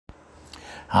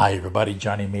Hi, everybody.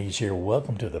 Johnny Mays here.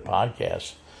 Welcome to the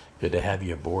podcast. Good to have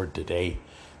you aboard today.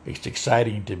 It's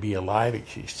exciting to be alive.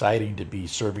 It's exciting to be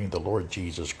serving the Lord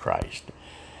Jesus Christ.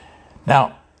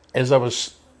 Now, as I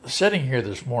was sitting here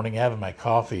this morning having my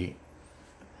coffee,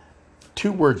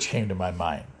 two words came to my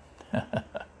mind.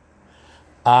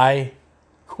 I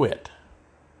quit.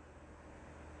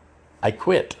 I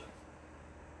quit.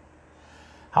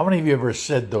 How many of you ever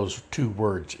said those two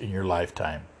words in your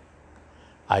lifetime?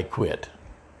 I quit.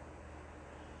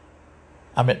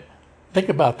 I mean, think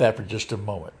about that for just a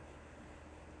moment.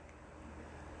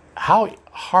 How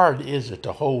hard is it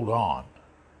to hold on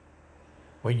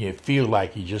when you feel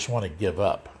like you just want to give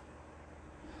up?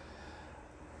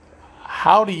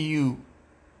 How do you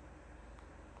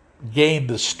gain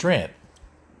the strength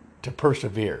to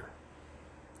persevere?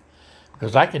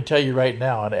 Because I can tell you right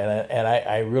now, and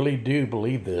I really do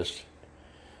believe this,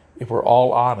 if we're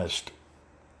all honest,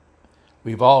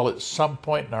 we've all at some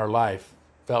point in our life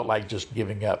felt like just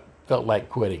giving up, felt like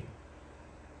quitting.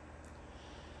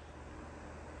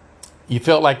 You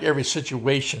felt like every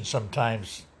situation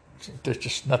sometimes, there's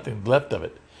just nothing left of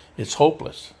it. It's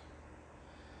hopeless.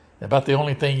 About the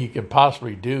only thing you can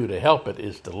possibly do to help it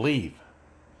is to leave.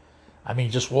 I mean,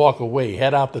 just walk away,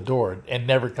 head out the door, and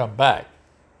never come back.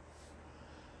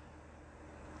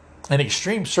 In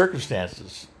extreme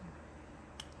circumstances,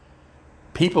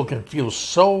 people can feel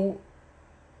so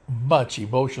much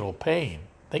emotional pain.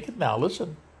 Think it now,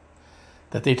 listen,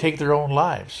 that they take their own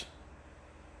lives.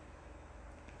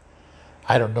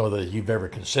 I don't know that you've ever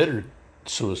considered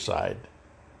suicide,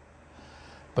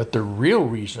 but the real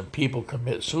reason people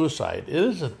commit suicide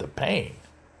isn't the pain.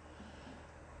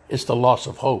 It's the loss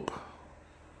of hope.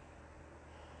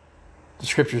 The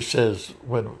scripture says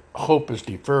when hope is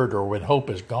deferred or when hope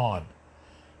is gone,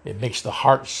 it makes the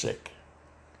heart sick.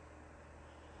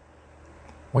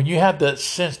 When you have that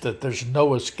sense that there's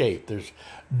no escape, there's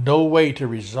no way to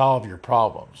resolve your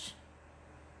problems,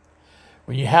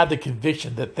 when you have the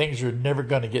conviction that things are never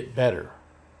going to get better,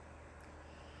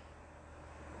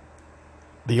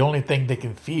 the only thing they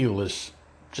can feel is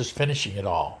just finishing it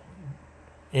all,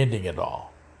 ending it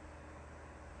all.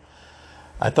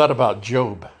 I thought about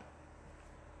Job,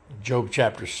 Job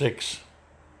chapter 6.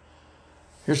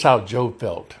 Here's how Job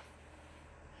felt.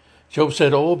 Job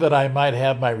said, "Oh, that I might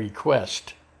have my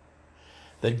request,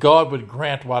 that God would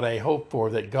grant what I hope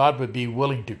for, that God would be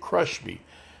willing to crush me,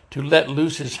 to let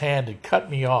loose his hand and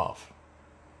cut me off.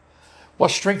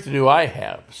 What strength do I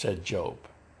have," said Job,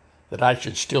 "that I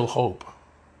should still hope?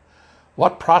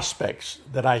 What prospects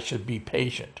that I should be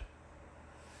patient?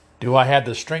 Do I have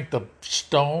the strength of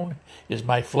stone? Is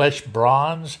my flesh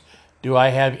bronze? Do I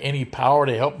have any power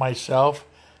to help myself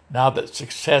now that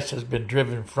success has been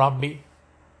driven from me?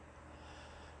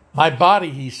 My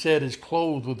body," he said, "is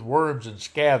clothed with worms and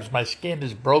scabs. My skin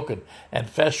is broken and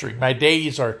festering. My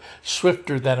days are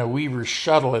swifter than a weaver's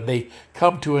shuttle, and they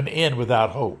come to an end without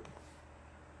hope.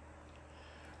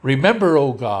 Remember,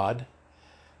 O God,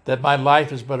 that my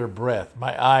life is but a breath.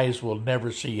 My eyes will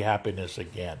never see happiness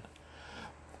again."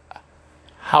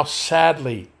 How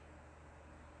sadly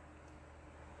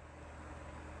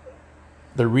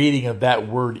the reading of that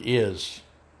word is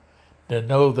to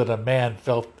know that a man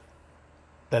felt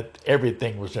that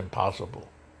everything was impossible.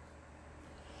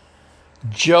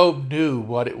 Job knew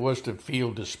what it was to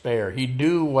feel despair. He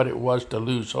knew what it was to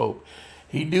lose hope.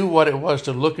 He knew what it was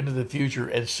to look into the future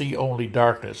and see only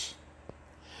darkness.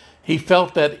 He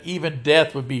felt that even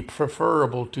death would be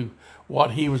preferable to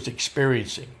what he was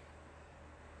experiencing.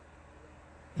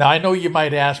 Now, I know you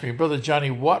might ask me, "Brother Johnny,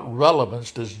 what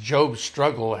relevance does Job's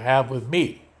struggle have with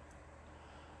me?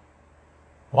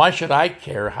 Why should I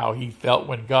care how he felt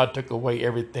when God took away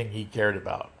everything he cared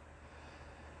about?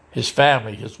 His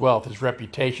family, his wealth, his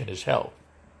reputation, his health."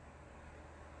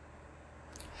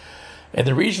 And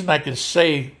the reason I can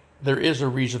say there is a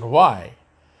reason why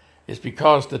is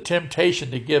because the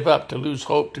temptation to give up, to lose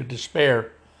hope, to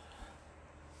despair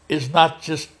is not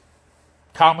just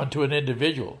common to an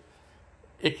individual.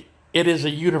 It is a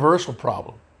universal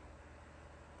problem.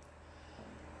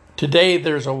 Today,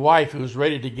 there's a wife who's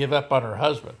ready to give up on her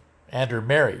husband and her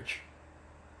marriage.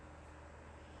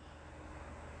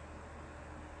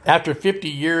 After 50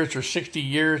 years or 60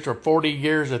 years or 40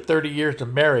 years or 30 years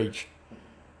of marriage,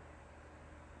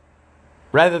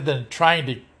 rather than trying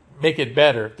to make it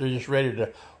better, they're just ready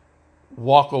to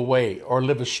walk away or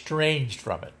live estranged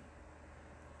from it.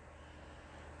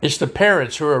 It's the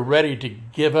parents who are ready to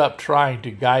give up trying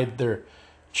to guide their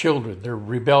children, their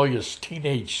rebellious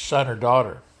teenage son or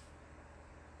daughter.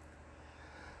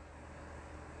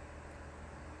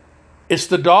 It's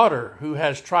the daughter who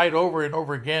has tried over and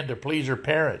over again to please her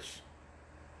parents,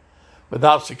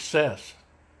 without success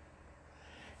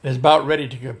and is about ready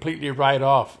to completely write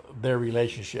off their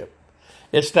relationship.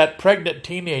 It's that pregnant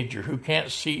teenager who can't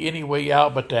see any way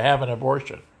out but to have an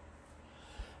abortion.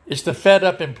 It's the fed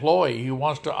up employee who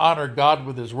wants to honor God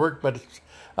with his work, but it's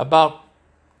about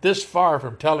this far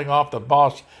from telling off the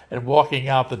boss and walking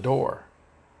out the door.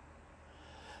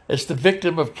 It's the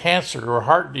victim of cancer or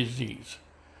heart disease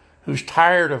who's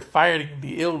tired of fighting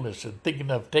the illness and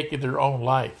thinking of taking their own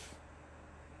life.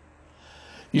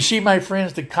 You see, my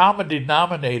friends, the common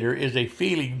denominator is a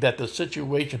feeling that the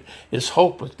situation is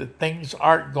hopeless, that things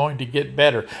aren't going to get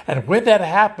better. And when that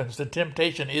happens, the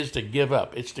temptation is to give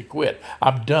up. It's to quit.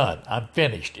 I'm done. I'm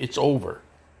finished. It's over.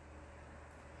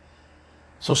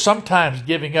 So sometimes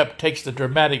giving up takes the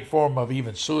dramatic form of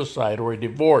even suicide or a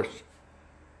divorce.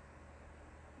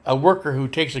 A worker who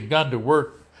takes a gun to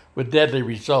work with deadly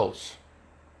results.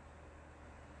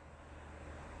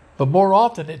 But more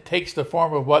often it takes the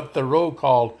form of what Thoreau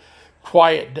called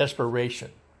quiet desperation.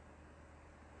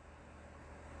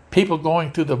 People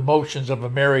going through the motions of a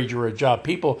marriage or a job.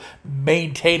 People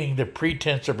maintaining the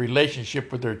pretense of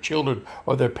relationship with their children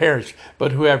or their parents,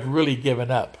 but who have really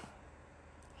given up.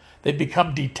 They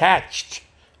become detached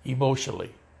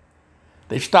emotionally.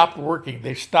 They've stopped working.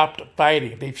 They've stopped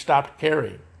fighting. They've stopped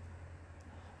caring.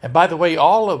 And by the way,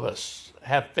 all of us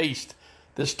have faced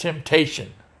this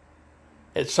temptation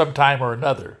at some time or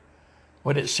another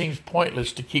when it seems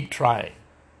pointless to keep trying.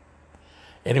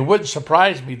 And it wouldn't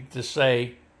surprise me to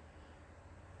say,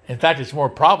 in fact, it's more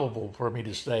probable for me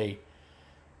to say,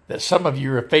 that some of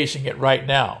you are facing it right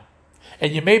now.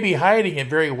 And you may be hiding it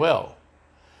very well.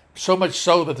 So much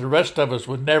so that the rest of us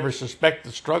would never suspect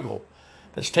the struggle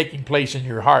that's taking place in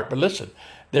your heart. But listen,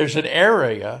 there's an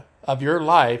area of your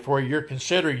life where you're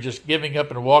considering just giving up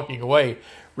and walking away,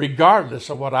 regardless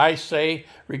of what I say,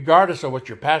 regardless of what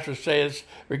your pastor says,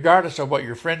 regardless of what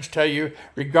your friends tell you,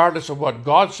 regardless of what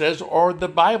God says or the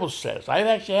Bible says. I've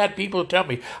actually had people tell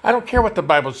me, I don't care what the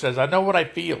Bible says, I know what I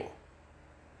feel.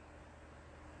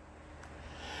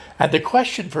 And the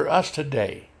question for us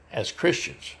today as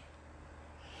Christians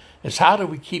is, how do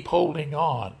we keep holding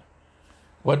on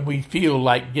when we feel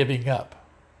like giving up?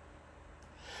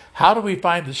 How do we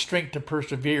find the strength to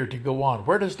persevere, to go on?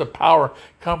 Where does the power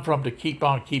come from to keep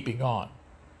on keeping on?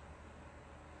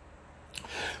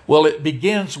 Well, it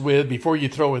begins with, before you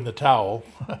throw in the towel,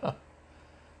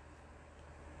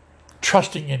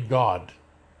 trusting in God.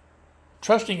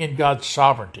 Trusting in God's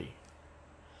sovereignty.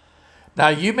 Now,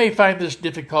 you may find this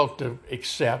difficult to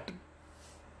accept,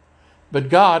 but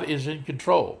God is in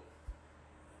control.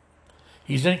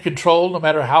 He's in control no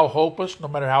matter how hopeless, no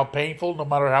matter how painful, no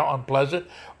matter how unpleasant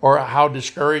or how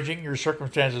discouraging your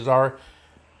circumstances are.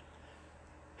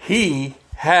 He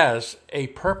has a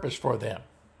purpose for them.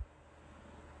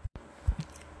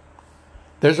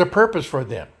 There's a purpose for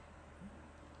them.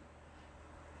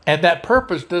 And that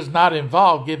purpose does not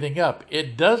involve giving up.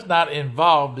 It does not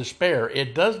involve despair.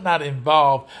 It does not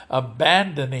involve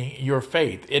abandoning your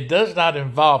faith. It does not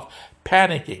involve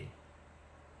panicking.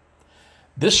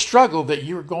 This struggle that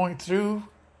you're going through,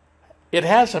 it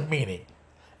has a meaning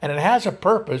and it has a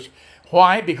purpose.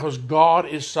 Why? Because God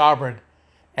is sovereign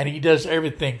and He does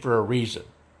everything for a reason.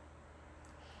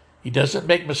 He doesn't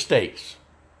make mistakes.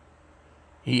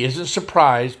 He isn't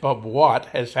surprised by what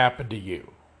has happened to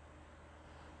you.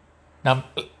 Now,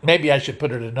 maybe I should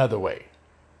put it another way,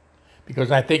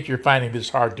 because I think you're finding this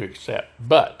hard to accept.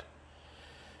 But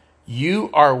you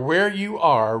are where you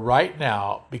are right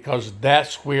now because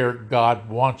that's where God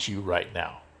wants you right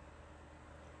now.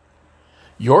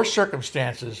 Your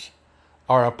circumstances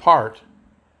are a part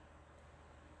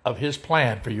of His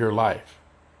plan for your life.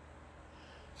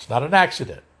 It's not an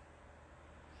accident.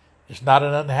 It's not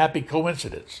an unhappy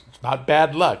coincidence. It's not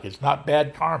bad luck. It's not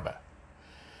bad karma.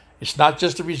 It's not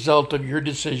just a result of your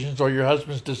decisions or your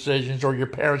husband's decisions or your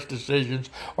parents' decisions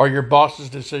or your boss's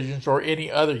decisions or any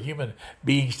other human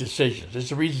being's decisions.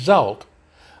 It's a result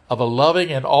of a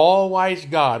loving and all-wise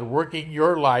God working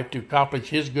your life to accomplish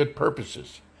His good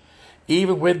purposes,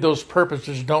 even when those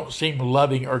purposes don't seem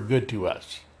loving or good to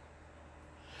us.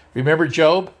 Remember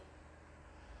Job?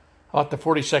 About the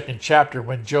 42nd chapter,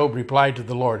 when Job replied to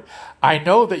the Lord, I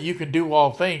know that you can do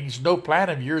all things. No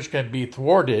plan of yours can be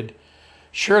thwarted.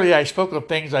 Surely I spoke of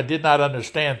things I did not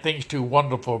understand, things too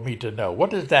wonderful for me to know. What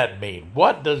does that mean?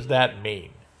 What does that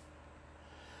mean?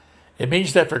 It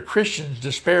means that for Christians,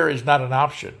 despair is not an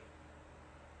option.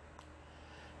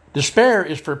 Despair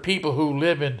is for people who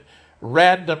live in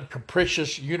random,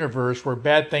 capricious universe where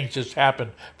bad things just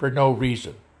happen for no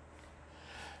reason.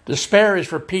 Despair is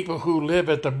for people who live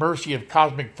at the mercy of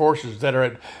cosmic forces that are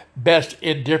at best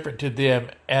indifferent to them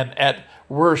and at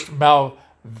worst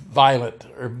violent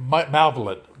or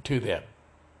malevolent to them.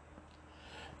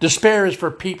 Despair is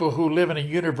for people who live in a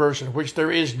universe in which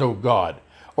there is no God,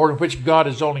 or in which God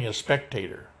is only a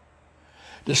spectator.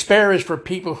 Despair is for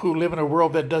people who live in a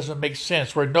world that doesn't make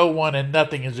sense, where no one and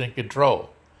nothing is in control.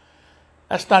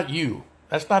 That's not you.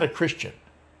 That's not a Christian.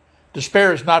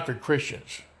 Despair is not for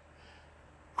Christians.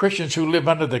 Christians who live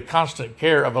under the constant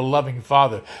care of a loving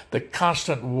Father, the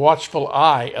constant watchful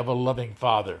eye of a loving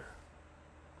Father.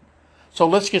 So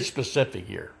let's get specific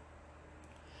here.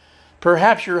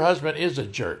 Perhaps your husband is a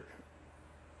jerk.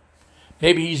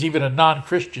 Maybe he's even a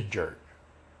non-Christian jerk.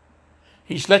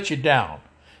 He's let you down.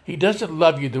 He doesn't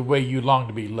love you the way you long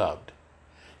to be loved.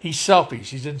 He's selfish.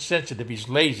 He's insensitive. He's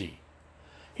lazy.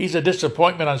 He's a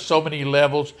disappointment on so many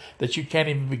levels that you can't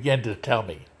even begin to tell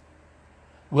me.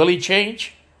 Will he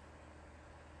change?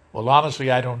 Well, honestly,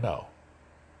 I don't know.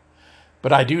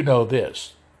 But I do know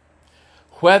this.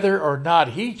 Whether or not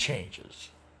he changes,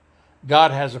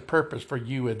 God has a purpose for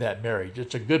you in that marriage.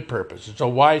 It's a good purpose. It's a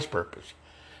wise purpose.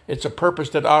 It's a purpose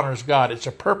that honors God. It's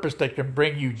a purpose that can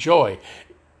bring you joy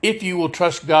if you will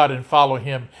trust God and follow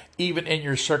him even in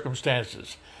your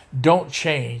circumstances. Don't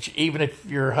change even if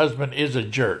your husband is a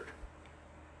jerk.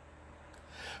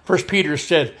 1 Peter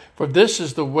said, "For this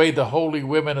is the way the holy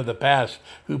women of the past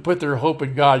who put their hope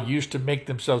in God used to make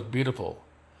themselves beautiful.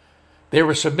 They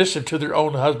were submissive to their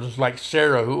own husbands, like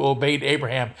Sarah, who obeyed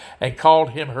Abraham and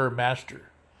called him her master.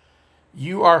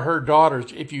 You are her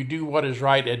daughters if you do what is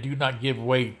right and do not give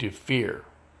way to fear."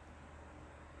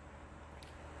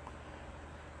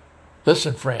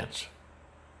 Listen, friends.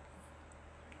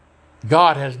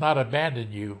 God has not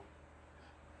abandoned you.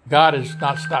 God has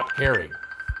not stopped caring.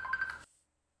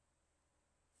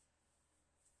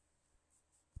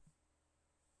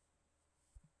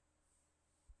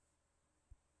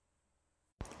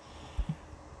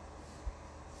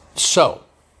 So,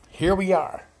 here we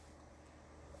are.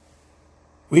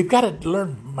 We've got to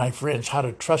learn, my friends, how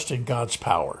to trust in God's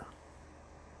power.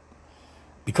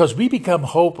 Because we become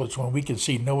hopeless when we can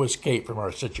see no escape from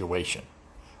our situation.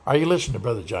 Are you listening to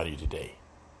Brother Johnny today?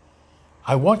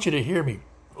 I want you to hear me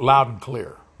loud and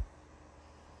clear.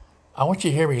 I want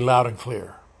you to hear me loud and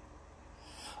clear.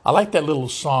 I like that little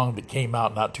song that came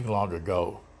out not too long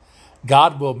ago.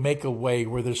 God will make a way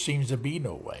where there seems to be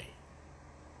no way.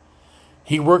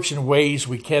 He works in ways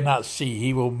we cannot see.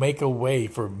 He will make a way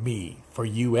for me, for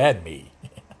you and me.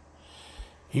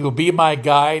 He will be my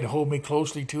guide, hold me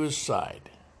closely to his side.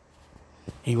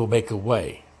 He will make a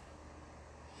way.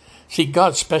 See,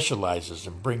 God specializes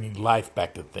in bringing life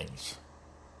back to things.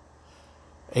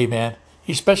 Amen.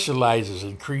 He specializes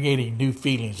in creating new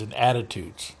feelings and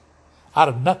attitudes out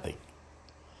of nothing.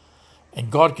 And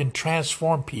God can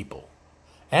transform people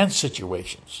and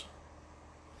situations.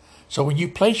 So when you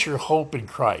place your hope in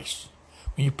Christ,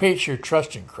 when you place your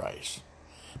trust in Christ,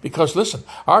 because listen,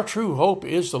 our true hope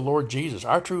is the Lord Jesus.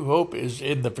 Our true hope is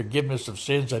in the forgiveness of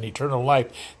sins and eternal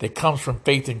life that comes from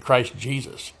faith in Christ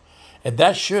Jesus. And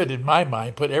that should, in my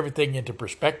mind, put everything into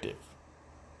perspective.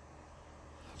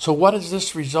 So what is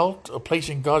this result of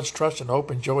placing God's trust and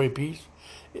hope and joy and peace?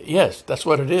 Yes, that's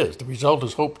what it is. The result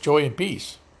is hope, joy, and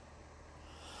peace.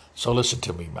 So listen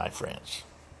to me, my friends.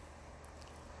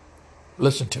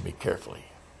 Listen to me carefully.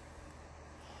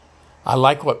 I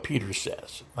like what Peter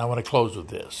says. I want to close with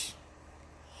this.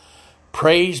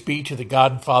 Praise be to the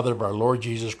God and Father of our Lord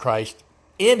Jesus Christ.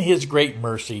 In his great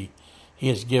mercy, he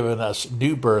has given us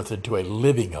new birth into a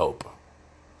living hope.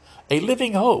 A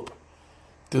living hope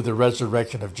through the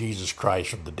resurrection of Jesus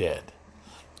Christ from the dead.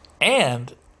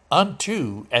 And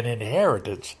unto an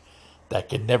inheritance that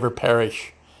can never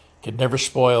perish, can never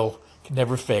spoil, can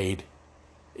never fade.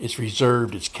 It's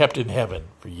reserved, it's kept in heaven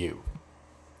for you.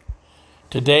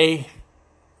 Today,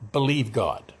 believe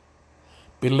God.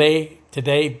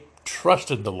 Today,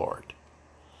 trust in the Lord.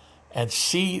 And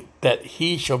see that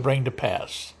he shall bring to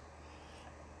pass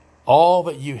all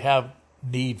that you have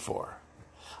need for.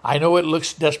 I know it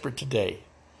looks desperate today.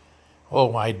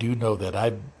 Oh, I do know that.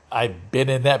 I've been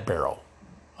in that barrel.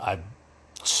 I've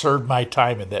served my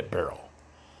time in that barrel.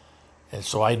 And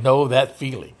so I know that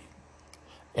feeling.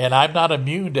 And I'm not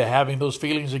immune to having those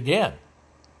feelings again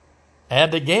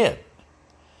and again.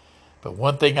 But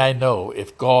one thing I know,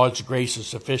 if God's grace is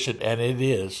sufficient, and it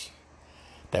is,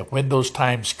 that when those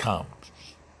times come,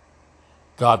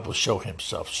 God will show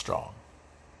himself strong.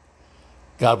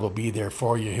 God will be there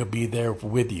for you. He'll be there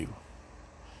with you.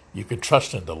 You can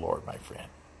trust in the Lord, my friend.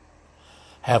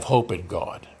 Have hope in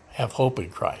God. Have hope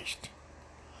in Christ.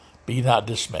 Be not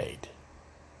dismayed.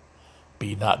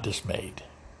 Be not dismayed.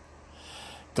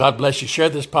 God bless you. Share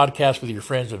this podcast with your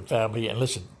friends and family. And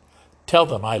listen, tell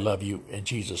them I love you and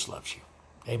Jesus loves you.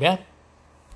 Amen.